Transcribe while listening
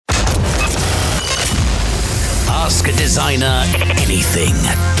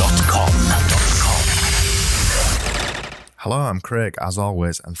AskADesignerAnything.com. Hello, I'm Craig, as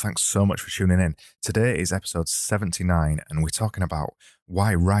always, and thanks so much for tuning in. Today is episode 79, and we're talking about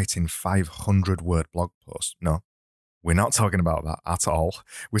why writing 500-word blog posts. No, we're not talking about that at all.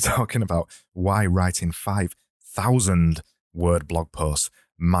 We're talking about why writing 5,000-word blog posts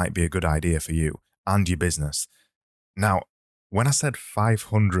might be a good idea for you and your business. Now, when I said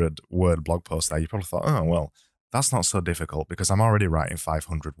 500-word blog posts there, you probably thought, oh, well, that's not so difficult because I'm already writing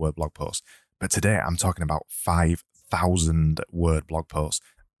 500-word blog posts. But today I'm talking about 5,000-word blog posts,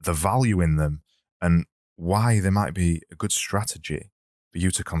 the value in them, and why they might be a good strategy for you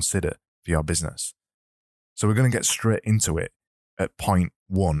to consider for your business. So we're going to get straight into it at point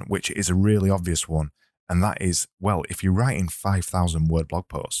one, which is a really obvious one. And that is, well, if you're writing 5,000-word blog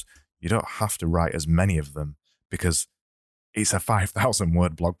posts, you don't have to write as many of them because it's a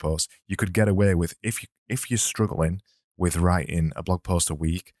 5,000-word blog post. You could get away with, if you're struggling with writing a blog post a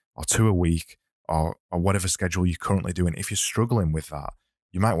week or two a week or whatever schedule you're currently doing, if you're struggling with that,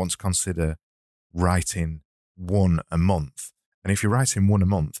 you might want to consider writing one a month. And if you're writing one a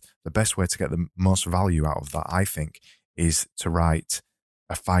month, the best way to get the most value out of that, I think, is to write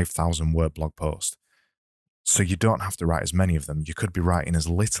a 5,000-word blog post. So you don't have to write as many of them. You could be writing as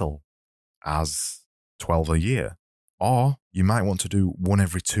little as 12 a year. Or you might want to do one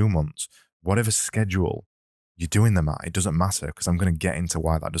every 2 months. Whatever schedule you're doing them at, it doesn't matter, because I'm going to get into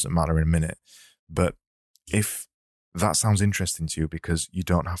why that doesn't matter in a minute. But if that sounds interesting to you because you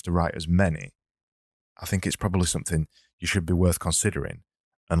don't have to write as many, I think it's probably something you should be worth considering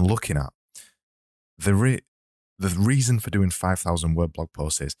and looking at. The reason for doing 5,000-word blog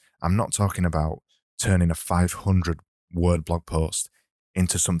posts is I'm not talking about turning a 500-word blog post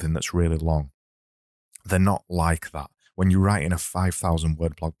into something that's really long. They're not like that. When you're writing a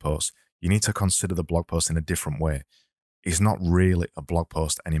 5,000-word blog post, you need to consider the blog post in a different way. It's not really a blog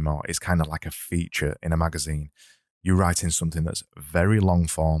post anymore. It's kind of like a feature in a magazine. You're writing something that's very long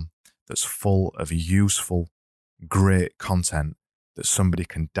form, that's full of useful, great content that somebody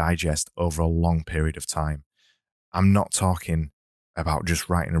can digest over a long period of time. I'm not talking about just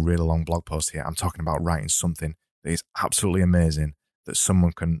writing a really long blog post here. I'm talking about writing something that is absolutely amazing, that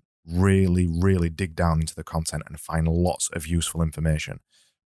someone can really, really dig down into the content and find lots of useful information.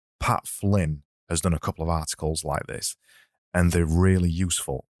 Pat Flynn has done a couple of articles like this, and they're really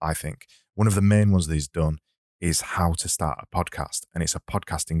useful, I think. One of the main ones that he's done is how to start a podcast, and it's a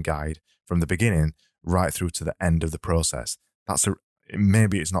podcasting guide from the beginning right through to the end of the process.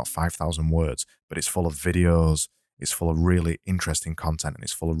 Maybe it's not 5,000 words, but it's full of videos, it's full of really interesting content, and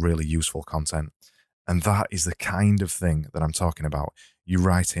it's full of really useful content. And that is the kind of thing that I'm talking about. You're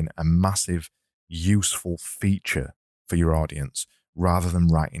writing a massive, useful feature for your audience rather than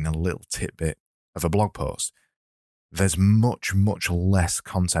writing a little tidbit of a blog post. There's much, much less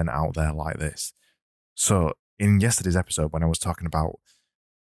content out there like this. So in yesterday's episode, when I was talking about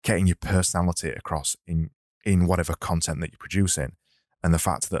getting your personality across in whatever content that you're producing, and the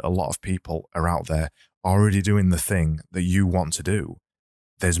fact that a lot of people are out there already doing the thing that you want to do,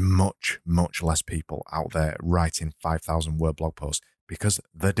 there's much, much less people out there writing 5,000-word blog posts because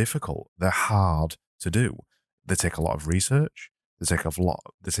they're difficult. They're hard to do. They take a lot of research. They take a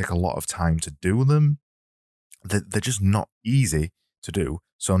lot of time to do them. They're just not easy to do,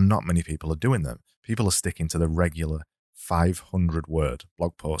 so not many people are doing them. People are sticking to the regular 500-word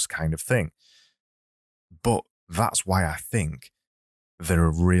blog post kind of thing. But that's why I think they're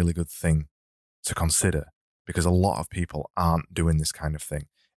a really good thing to consider, because a lot of people aren't doing this kind of thing.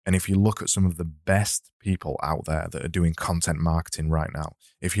 And if you look at some of the best people out there that are doing content marketing right now,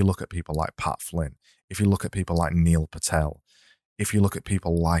 if you look at people like Pat Flynn, if you look at people like Neil Patel, if you look at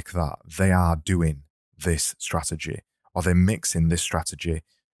people like that, they are doing this strategy, or they're mixing this strategy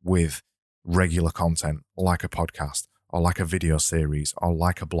with regular content like a podcast or like a video series or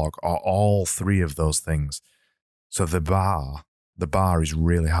like a blog or all three of those things. So the bar is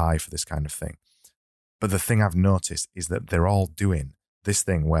really high for this kind of thing. But the thing I've noticed is that they're all doing this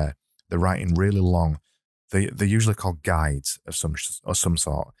thing where they're writing really long. They're usually called guides of some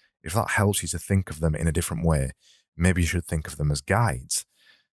sort. If that helps you to think of them in a different way, maybe you should think of them as guides.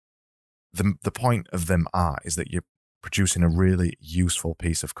 The point of them is that you're producing a really useful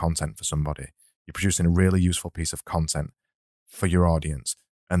piece of content for somebody. You're producing a really useful piece of content for your audience.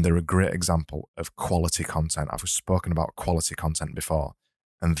 And they're a great example of quality content. I've spoken about quality content before.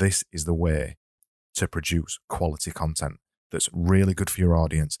 And this is the way to produce quality content that's really good for your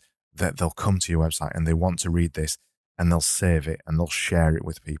audience, that they'll come to your website and they want to read this and they'll save it and they'll share it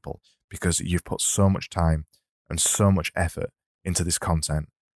with people because you've put so much time and so much effort into this content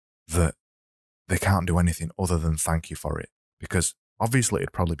that they can't do anything other than thank you for it, because obviously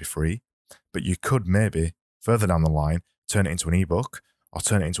it'd probably be free, but you could maybe further down the line turn it into an ebook or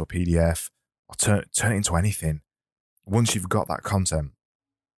turn it into a PDF or turn it into anything. Once you've got that content,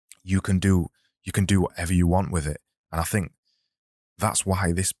 you can do whatever you want with it. And I think that's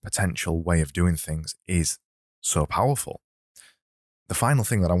why this potential way of doing things is so powerful. The final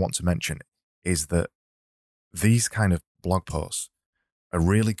thing that I want to mention is that these kind of blog posts are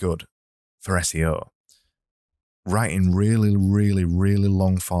really good for SEO. Writing really, really, really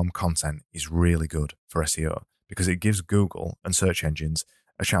long form content is really good for SEO because it gives Google and search engines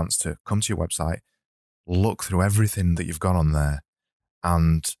a chance to come to your website, look through everything that you've got on there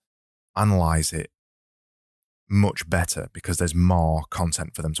and analyze it much better because there's more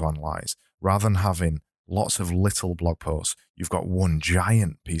content for them to analyze. Rather than having lots of little blog posts, you've got one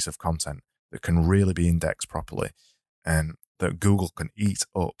giant piece of content that can really be indexed properly and that Google can eat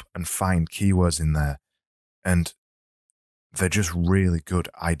up and find keywords in there. And they're just really good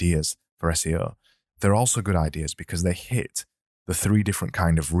ideas for SEO. They're also good ideas because they hit the 3 different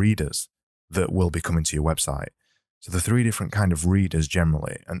kind of readers that will be coming to your website. So the 3 different kind of readers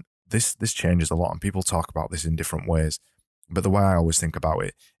generally, and this changes a lot and people talk about this in different ways, but the way I always think about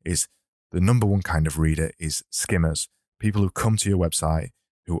it is the number 1 kind of reader is skimmers, people who come to your website,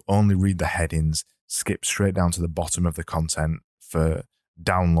 who only read the headings, skip straight down to the bottom of the content for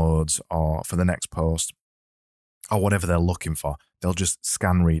downloads or for the next post or whatever they're looking for. They'll just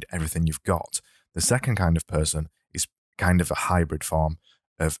scan read everything you've got. The second kind of person is kind of a hybrid form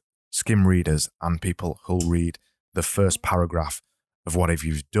of skim readers and people who'll read the first paragraph of whatever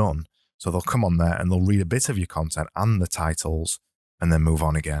you've done. So they'll come on there and they'll read a bit of your content and the titles and then move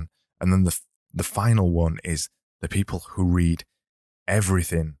on again. And then the final one is the people who read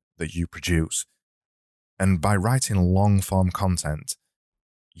everything that you produce. And by writing long form content,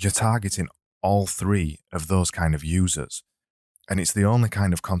 you're targeting all 3 of those kind of users. And it's the only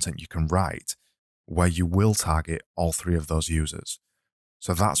kind of content you can write where you will target all 3 of those users.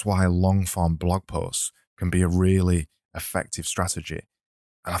 So that's why long form blog posts can be a really effective strategy.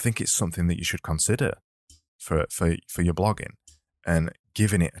 And I think it's something that you should consider for your blogging and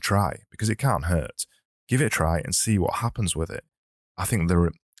giving it a try, because it can't hurt. Give it a try and see what happens with it. I think they're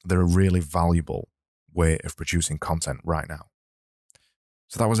a really valuable way of producing content right now.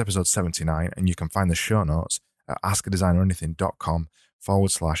 So that was episode 79, and you can find the show notes at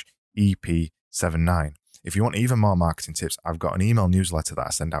askadesigneranything.com/EP79. If you want even more marketing tips, I've got an email newsletter that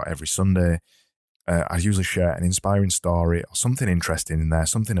I send out every Sunday. I usually share an inspiring story or something interesting in there,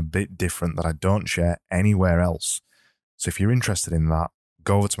 something a bit different that I don't share anywhere else. So if you're interested in that,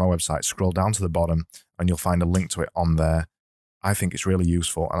 go over to my website, scroll down to the bottom, and you'll find a link to it on there. I think it's really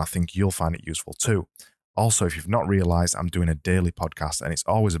useful, and I think you'll find it useful too. Also, if you've not realized, I'm doing a daily podcast, and it's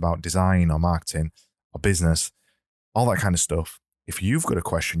always about design or marketing or business, all that kind of stuff. If you've got a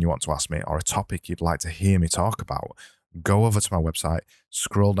question you want to ask me or a topic you'd like to hear me talk about, go over to my website,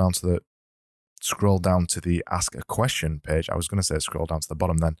 scroll down to the Ask a Question page. I was going to say scroll down to the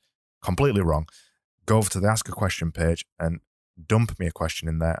bottom then. Completely wrong. Go over to the Ask a Question page and dump me a question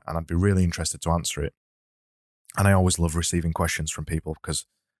in there, and I'd be really interested to answer it. And I always love receiving questions from people because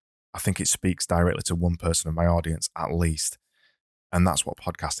I think it speaks directly to one person of my audience at least. And that's what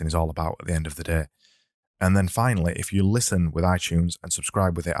podcasting is all about at the end of the day. And then finally, if you listen with iTunes and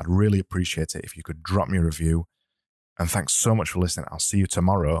subscribe with it, I'd really appreciate it if you could drop me a review. And thanks so much for listening. I'll see you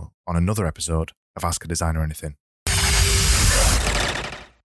tomorrow on another episode of Ask a Designer Anything.